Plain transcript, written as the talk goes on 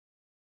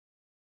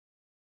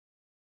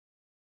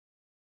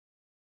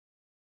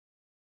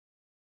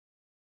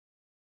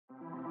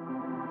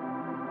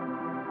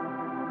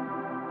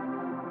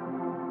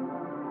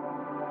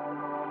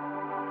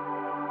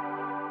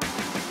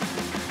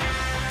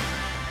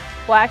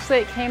Well, actually,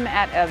 it came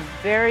at a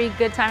very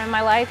good time in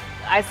my life.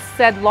 I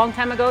said a long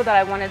time ago that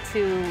I wanted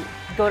to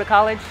go to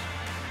college,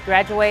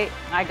 graduate.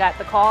 I got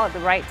the call at the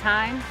right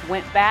time,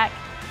 went back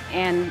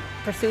and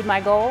pursued my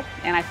goal,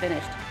 and I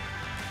finished.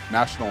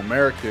 National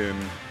American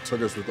took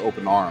us with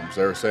open arms.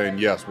 They were saying,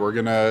 yes, we're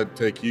gonna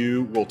take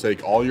you, we'll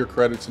take all your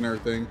credits and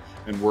everything,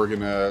 and we're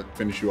gonna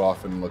finish you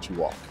off and let you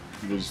walk.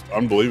 It was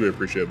unbelievably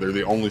appreciative. They're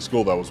the only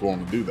school that was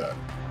willing to do that.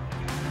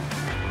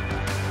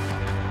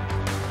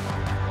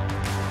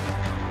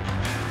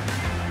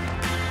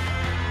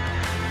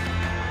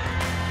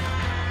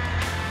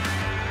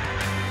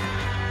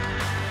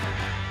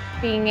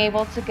 Being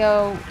able to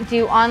go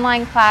do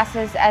online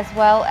classes as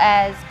well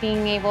as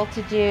being able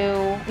to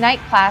do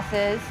night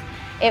classes.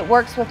 It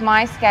works with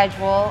my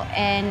schedule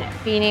and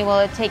being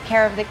able to take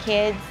care of the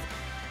kids.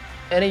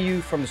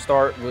 NAU from the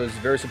start was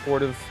very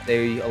supportive.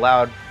 They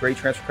allowed great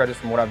transfer credits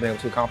from what I've been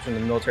able to accomplish in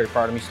the military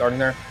prior to me starting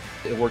there.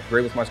 It worked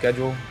great with my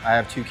schedule. I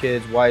have 2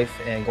 kids, wife,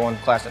 and going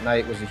to class at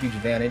night was a huge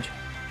advantage.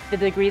 The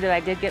degree that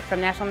I did get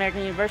from National American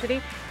University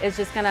is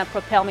just going to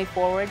propel me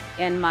forward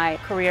in my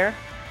career.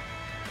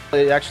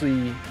 It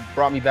actually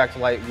brought me back to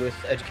light with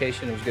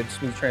education. It was a good,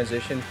 smooth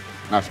transition.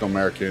 National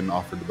American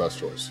offered the best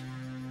choice.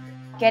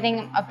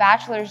 Getting a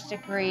bachelor's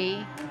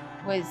degree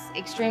was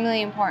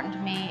extremely important to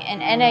me,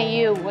 and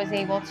NAU was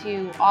able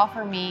to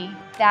offer me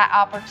that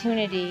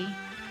opportunity.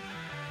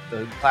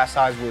 The class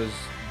size was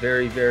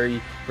very,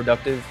 very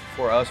productive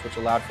for us, which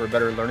allowed for a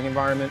better learning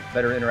environment,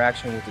 better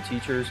interaction with the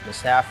teachers. The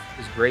staff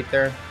is great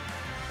there.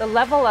 The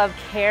level of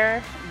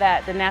care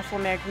that the National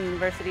American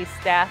University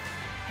staff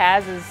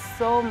has is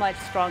so much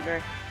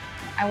stronger.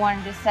 I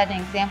wanted to set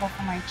an example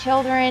for my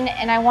children,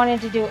 and I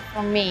wanted to do it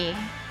for me.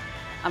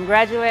 I'm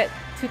graduate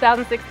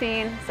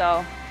 2016,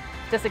 so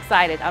just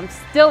excited. I'm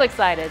still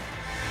excited.